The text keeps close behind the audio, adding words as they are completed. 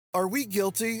Are we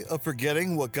guilty of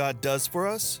forgetting what God does for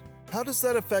us? How does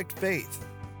that affect faith?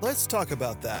 Let's talk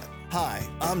about that. Hi,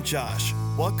 I'm Josh.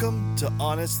 Welcome to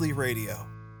Honestly Radio.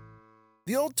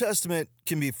 The Old Testament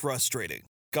can be frustrating.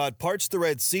 God parts the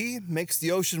Red Sea, makes the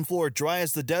ocean floor dry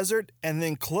as the desert, and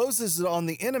then closes it on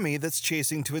the enemy that's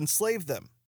chasing to enslave them.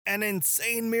 An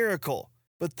insane miracle,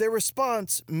 but their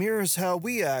response mirrors how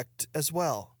we act as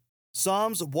well.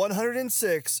 Psalms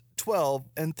 106, 12,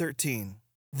 and 13.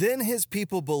 Then his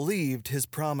people believed his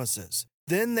promises.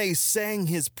 Then they sang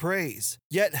his praise.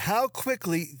 Yet how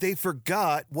quickly they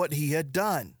forgot what he had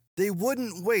done. They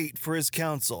wouldn't wait for his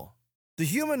counsel. The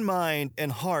human mind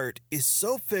and heart is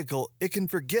so fickle it can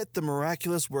forget the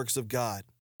miraculous works of God.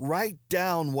 Write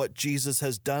down what Jesus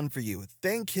has done for you.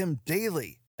 Thank him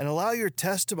daily and allow your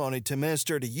testimony to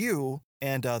minister to you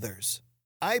and others.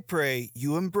 I pray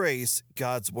you embrace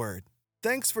God's word.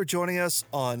 Thanks for joining us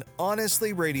on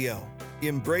Honestly Radio.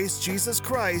 Embrace Jesus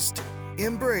Christ.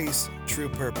 Embrace true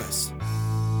purpose.